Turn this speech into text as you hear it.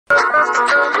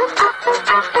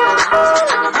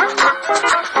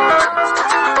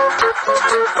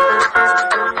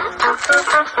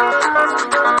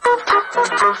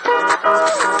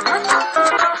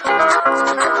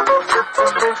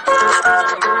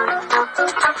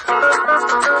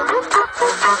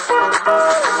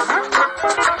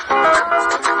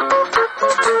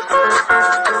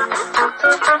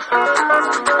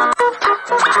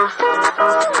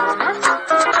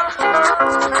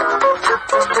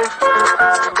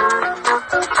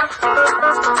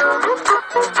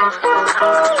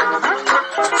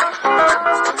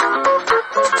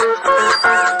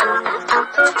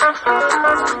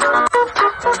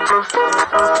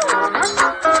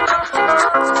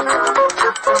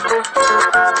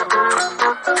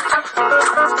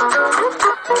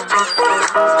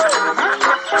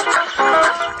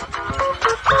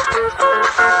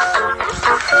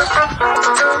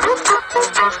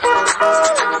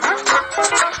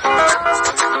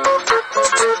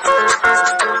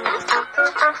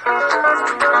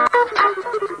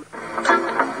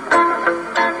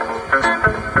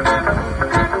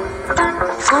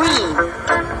Green.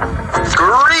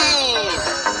 Green.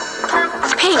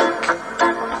 Pink.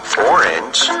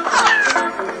 Orange.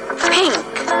 Pink.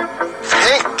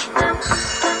 Pink.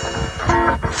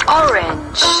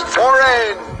 Orange.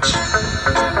 Orange.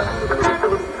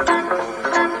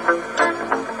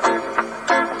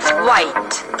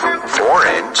 White.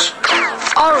 Orange.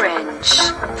 Orange.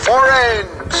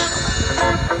 Orange.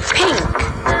 Pink.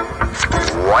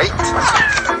 White.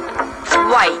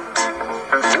 White.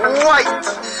 White.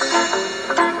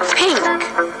 Pink.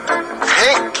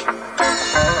 Pink.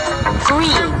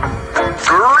 Green.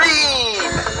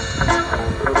 Green.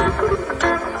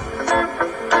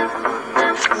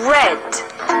 Red.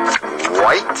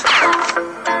 White.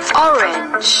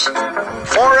 Orange.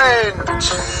 Orange.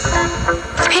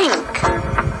 Pink.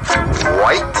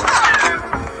 White.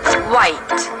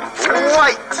 White.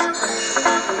 White.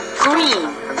 Green.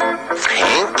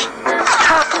 Pink.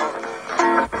 Purple.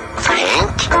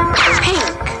 Pink.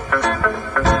 Pink.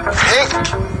 Pink.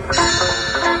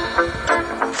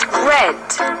 Red.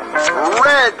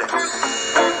 Red.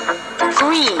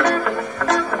 Green.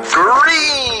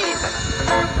 Green.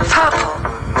 Purple.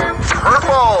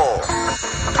 Purple.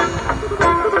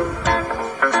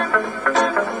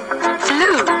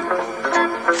 Blue.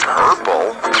 Purple.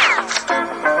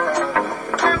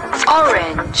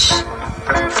 Orange.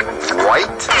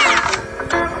 White.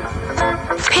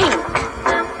 Pink.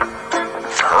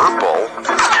 Purple.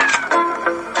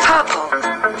 Purple.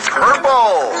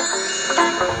 Purple.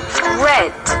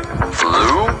 Red.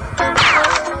 Blue.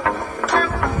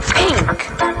 Pink.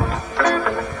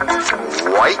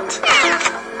 White.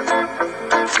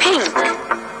 Pink.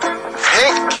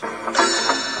 Pink.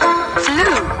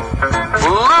 Blue.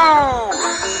 Blue.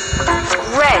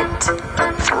 Red.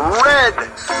 Red.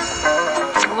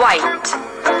 White.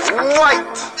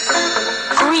 White.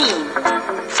 Green.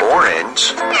 Orange.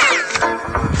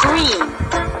 Green.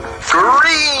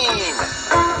 Green.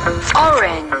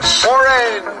 Orange.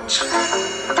 Orange.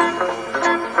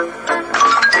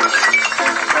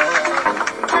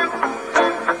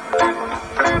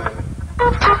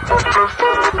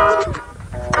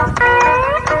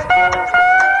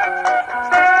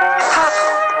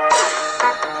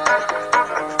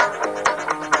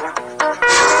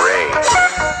 Gray.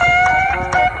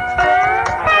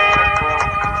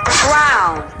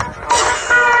 Brown.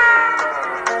 Purple.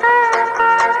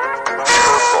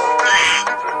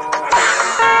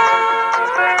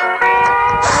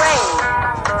 Gray.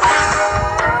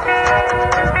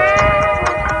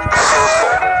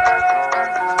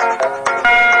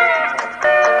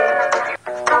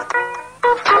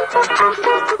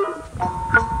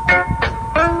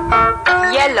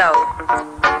 Yellow.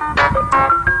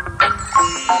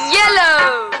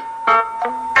 Yellow.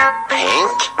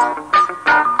 Pink.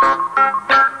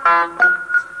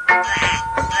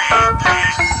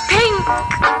 Pink.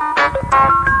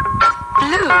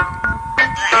 Blue.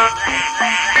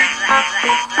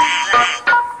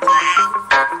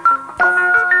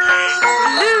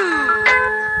 Blue.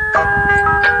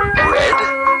 Red.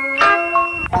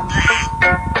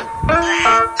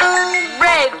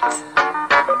 Red.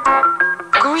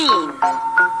 Green.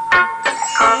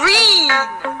 Green.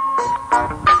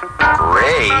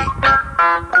 Gray.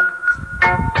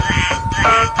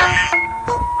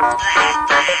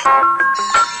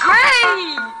 Gray.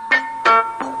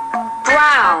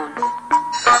 Brown.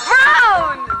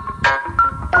 Brown.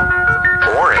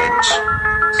 Orange.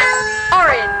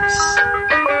 Orange.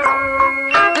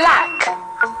 Black.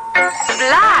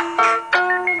 Black.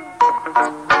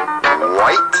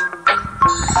 White.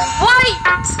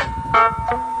 White.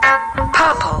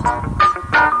 Purple.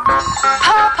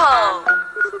 Purple.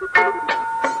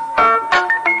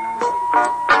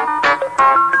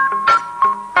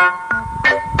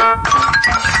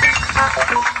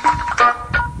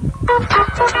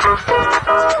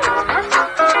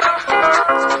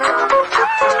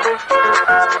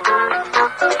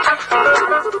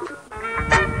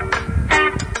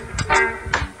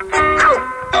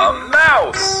 A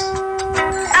mouse.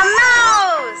 A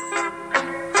mouse.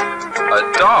 A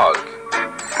dog.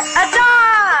 A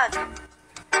dog.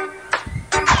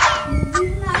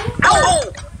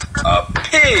 A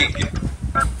pig.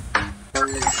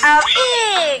 A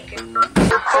pig.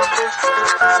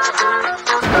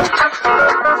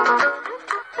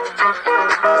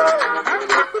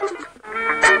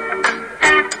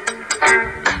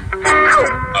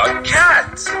 A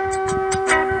cat.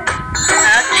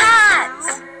 A cat.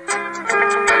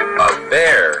 A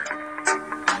bear.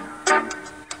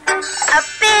 A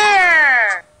bear.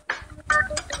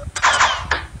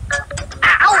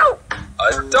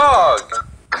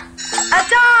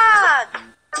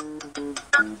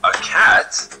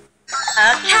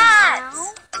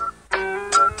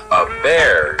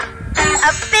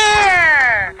 A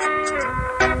bear.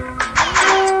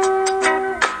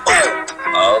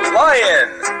 A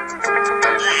lion.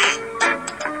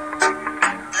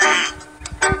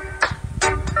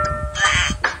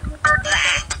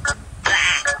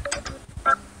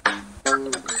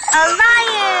 A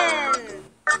lion.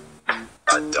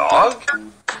 A dog.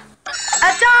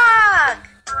 A dog.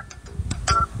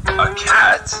 A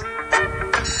cat.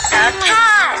 A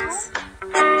cat.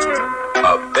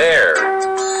 A bear.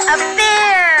 A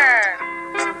bear.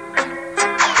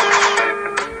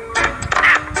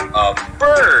 A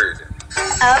bird.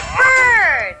 A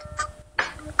bird.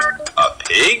 A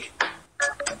pig.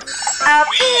 A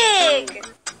pig.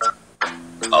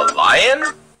 A lion.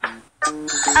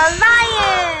 A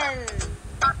lion.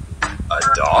 A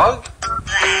dog.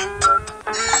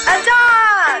 A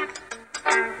dog.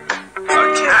 A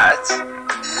cat.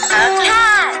 A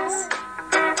cat.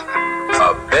 A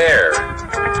bear.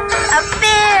 A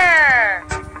bear.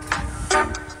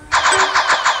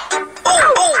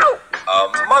 A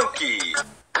monkey.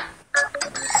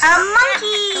 A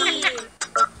monkey.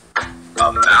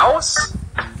 A mouse.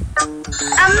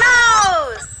 A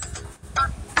mouse.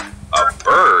 A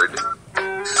bird.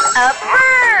 A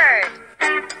bird.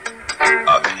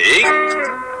 A pig.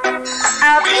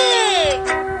 A pig.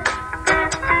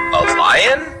 A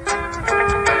lion.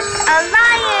 A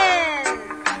lion.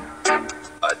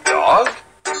 A dog.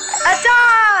 A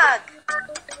dog.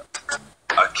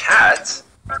 A cat.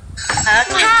 A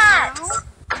cat.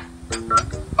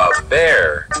 A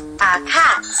bear. A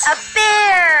cat. A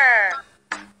bear.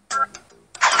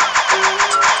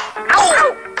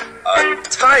 A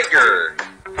tiger.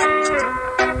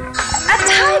 A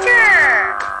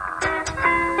tiger.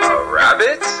 A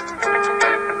rabbit.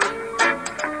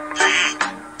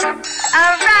 A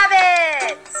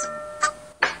rabbit.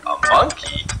 A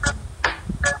monkey.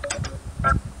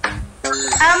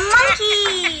 A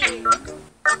monkey.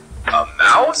 A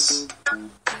mouse.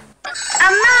 A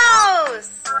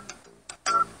mouse.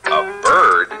 A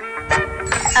bird.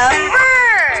 A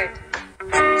bird.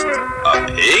 A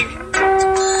pig.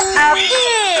 A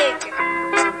pig.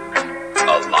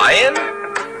 A lion.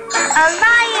 A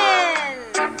lion.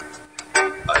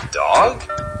 A dog.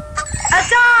 A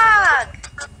dog.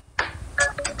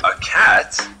 A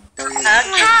cat. A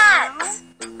cat.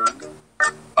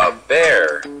 A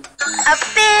bear. A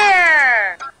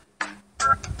bear.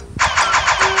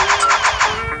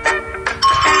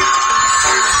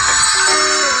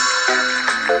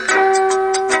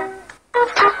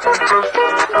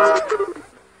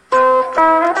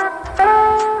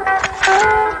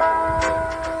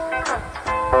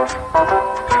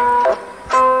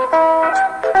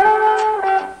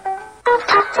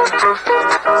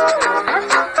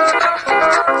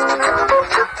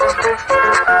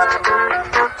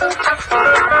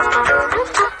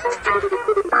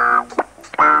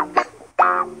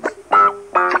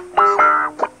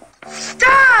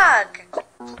 Dog.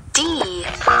 D.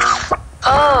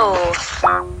 O.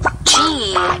 G.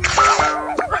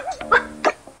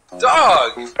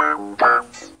 Dog.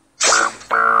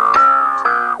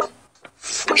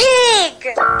 Pig.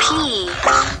 P.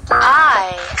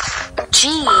 I.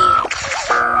 G.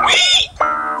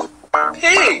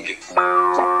 Pig.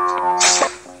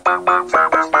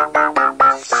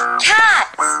 Cat.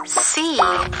 C.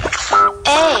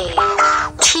 A.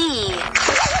 T.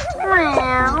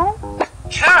 Meow.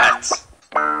 Cat.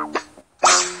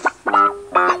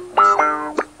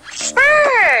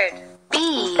 Bird.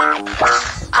 B.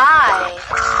 I.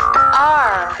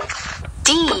 R. D.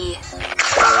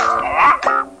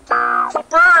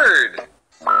 Bird.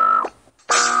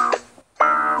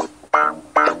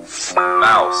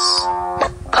 Mouse.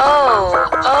 O.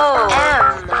 O.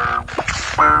 M.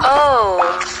 O.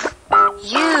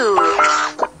 U.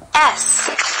 S.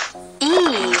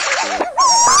 E.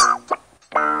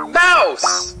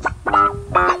 Mouse.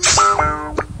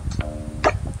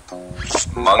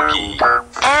 Monkey.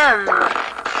 M.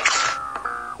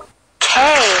 K.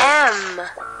 M.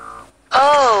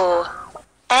 O.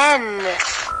 N.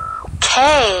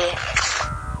 K.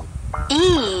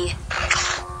 E.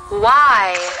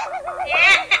 Y.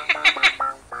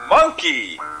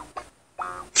 Monkey.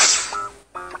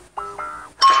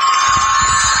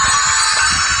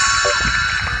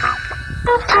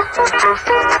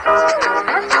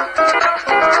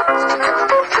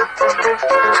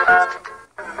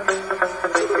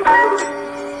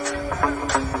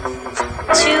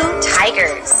 Two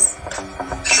tigers.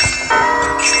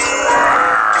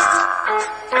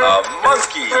 A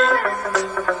monkey.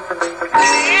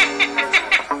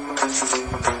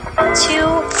 Two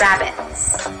rabbits.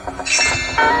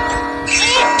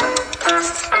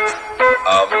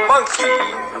 A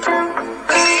monkey.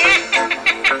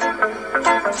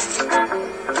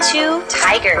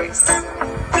 tigers.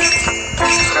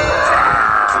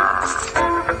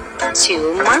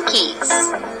 2 monkeys.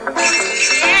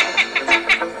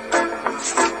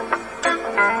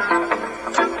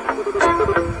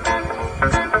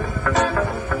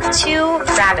 2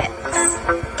 rabbits.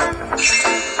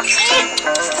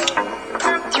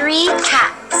 3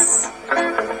 cats.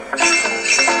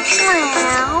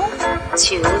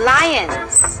 2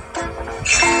 lions.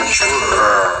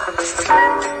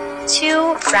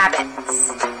 2 rabbits.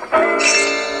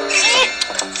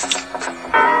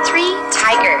 3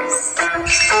 tigers.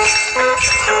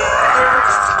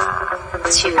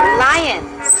 2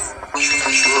 lions.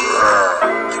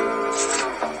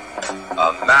 A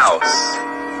mouse.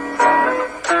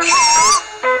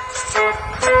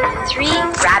 3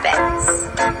 rabbits.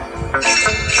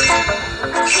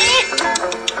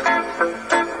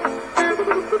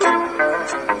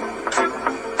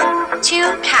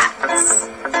 2 cats.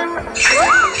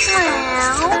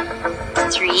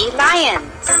 3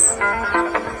 lions.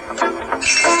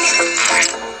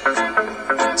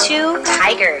 2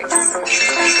 tigers.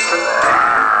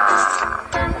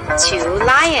 2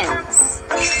 lions.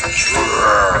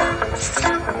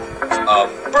 A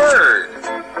bird.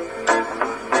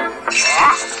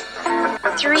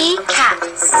 3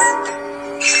 cats.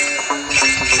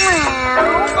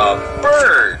 A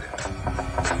bird.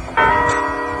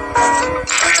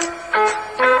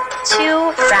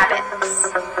 2 rabbits.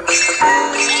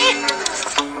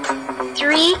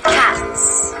 3 cats.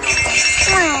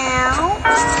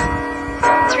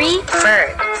 3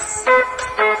 birds.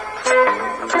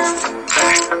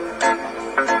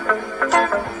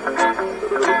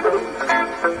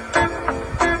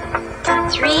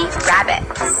 3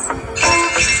 rabbits.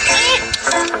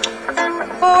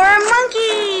 4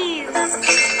 monkeys.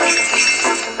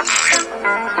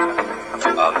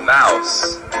 A mouse.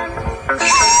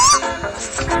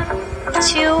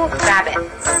 2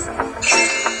 rabbits.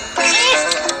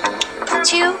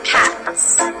 2 cats.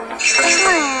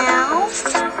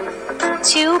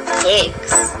 2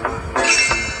 pigs.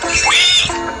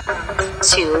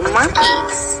 2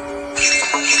 monkeys.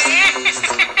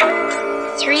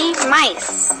 3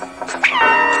 mice.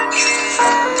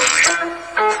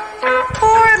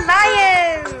 4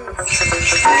 lions.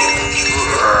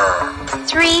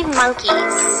 3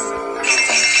 monkeys.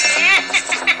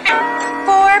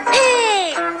 4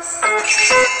 pigs.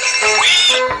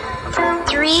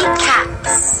 3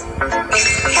 cats.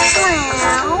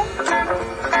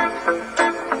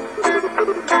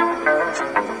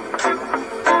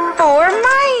 4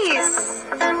 mice.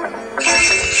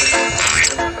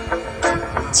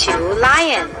 2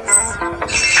 lions.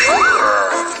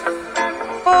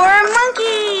 4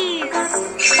 monkeys.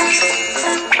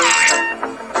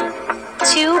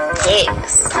 2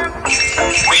 pigs.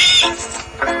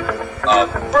 A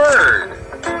bird.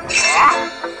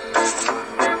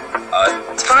 A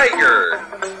tiger.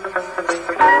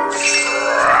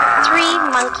 3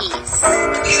 monkeys.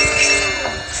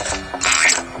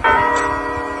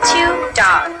 2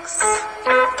 dogs.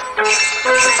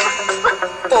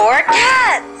 4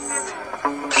 cats.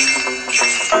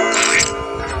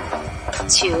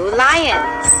 2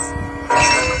 lions.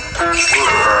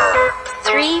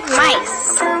 3 mice.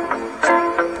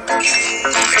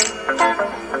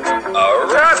 A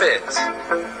rabbit.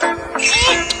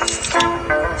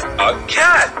 A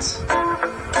cat.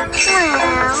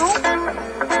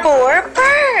 4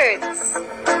 birds.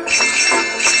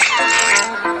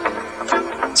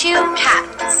 2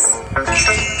 cats.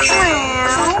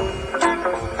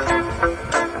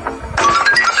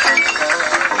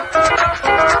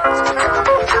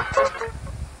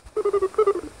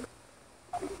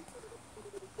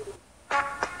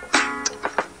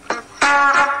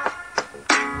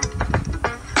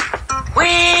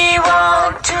 We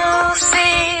want to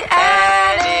see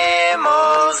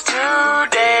animals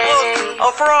today. A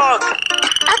frog.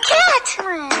 A cat.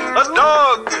 A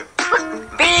dog.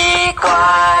 Be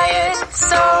quiet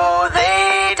so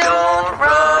they don't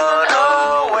run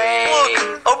away.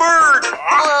 A bird.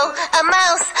 Oh, a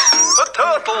mouse. A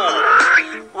turtle.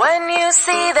 When you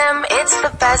see them, it's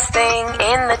the best thing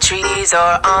in the trees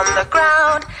or on the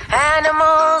ground.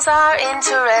 Animals are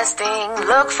interesting.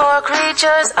 Look for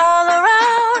creatures all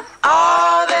around.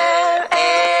 Are there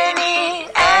any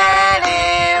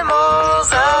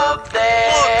animals up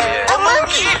there? A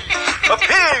monkey. A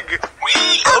pig.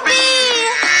 A bee.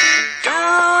 Do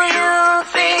you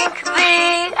think the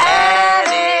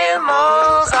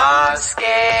animals are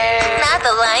scared? Not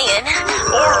the lion.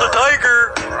 Or the tiger.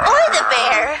 Or the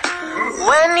bear.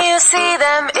 When you see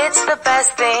them, it's the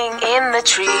best thing in the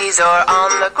trees or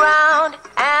on the ground.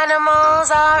 Animals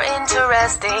are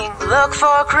interesting. Look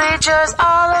for creatures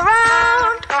all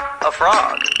around. A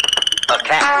frog. A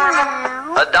cat.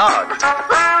 A dog.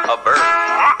 A bird.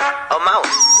 A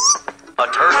mouse. A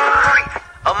turtle.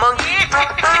 A monkey.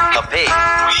 A pig.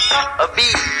 A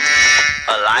bee.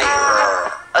 A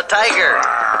lion. A tiger.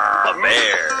 A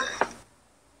bear.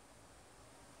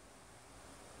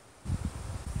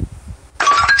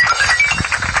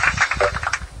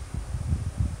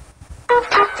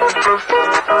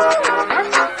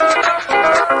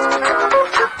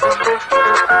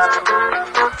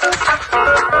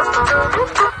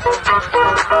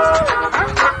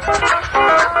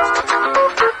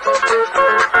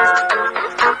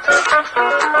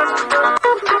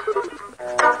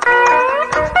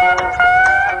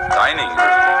 Dining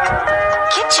room.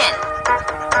 Kitchen.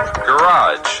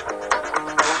 Garage.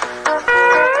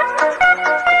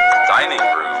 Dining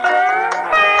room.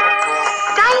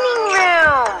 Dining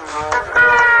room.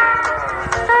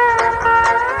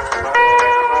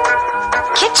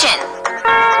 Kitchen.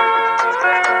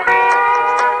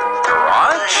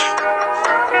 Garage.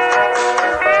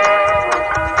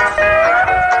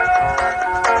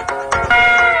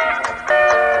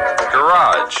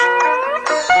 Garage.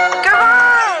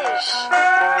 Garage.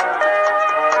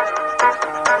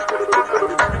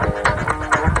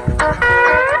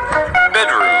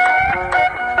 Bedroom.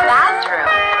 Bathroom.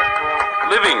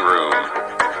 Living room.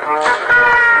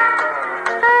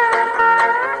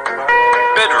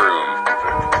 Bedroom.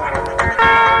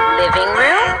 Living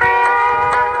room.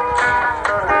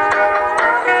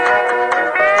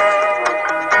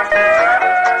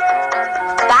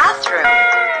 Bathroom.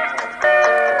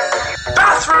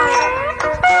 Bathroom.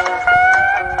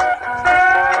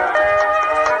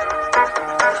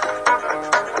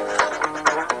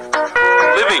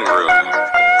 Living room.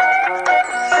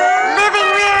 Living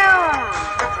room.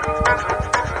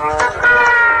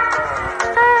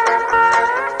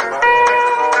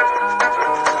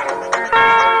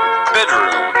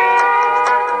 Bedroom.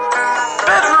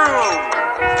 Bedroom.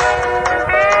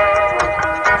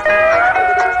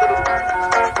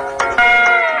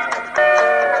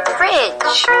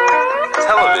 Fridge.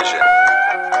 Television.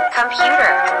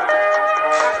 Computer.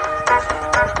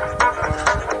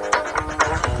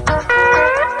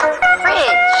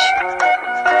 Fridge.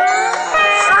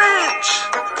 Fridge.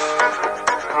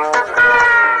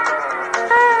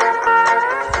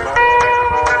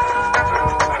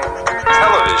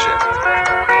 Television.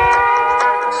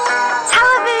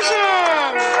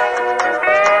 Television.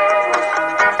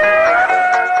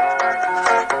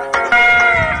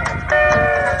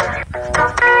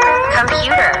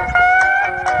 Computer.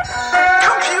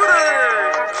 Computer.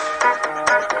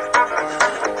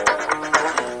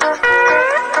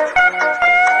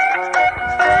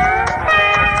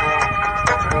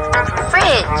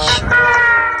 Fridge.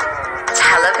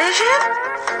 Television.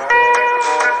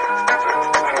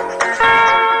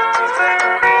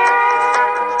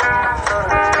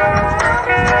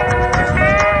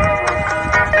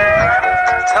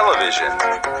 Television.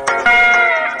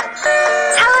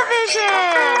 Television.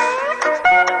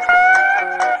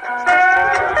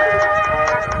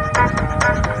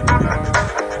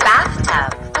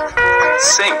 Bathtub.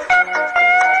 Sink.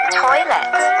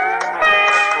 Toilet.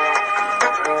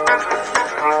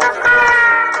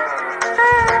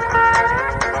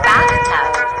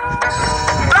 Bathtub.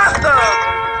 Bathtub.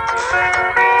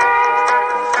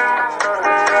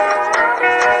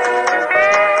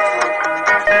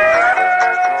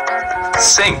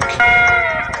 Sink.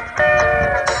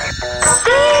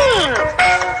 Sink.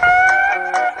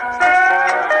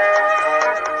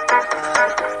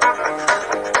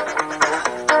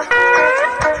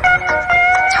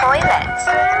 Toilet.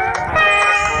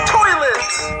 Toilet.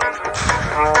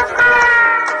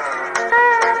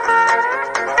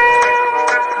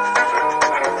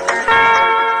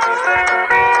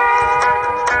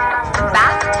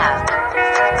 Bathtub.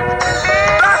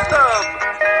 Bathtub.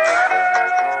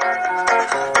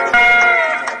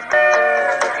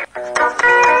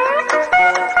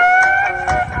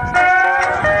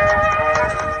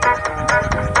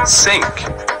 Sink.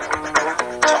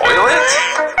 Toilet.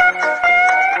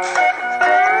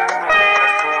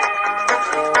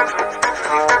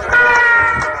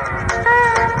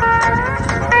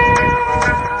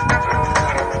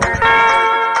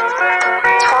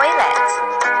 Toilet.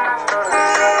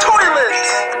 Toilet.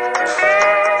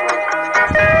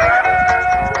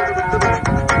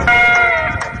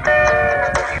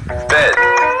 Bed.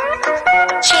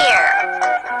 Chair.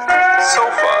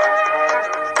 Sofa.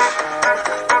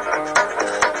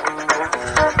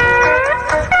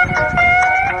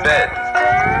 Bed.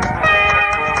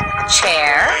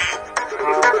 Chair.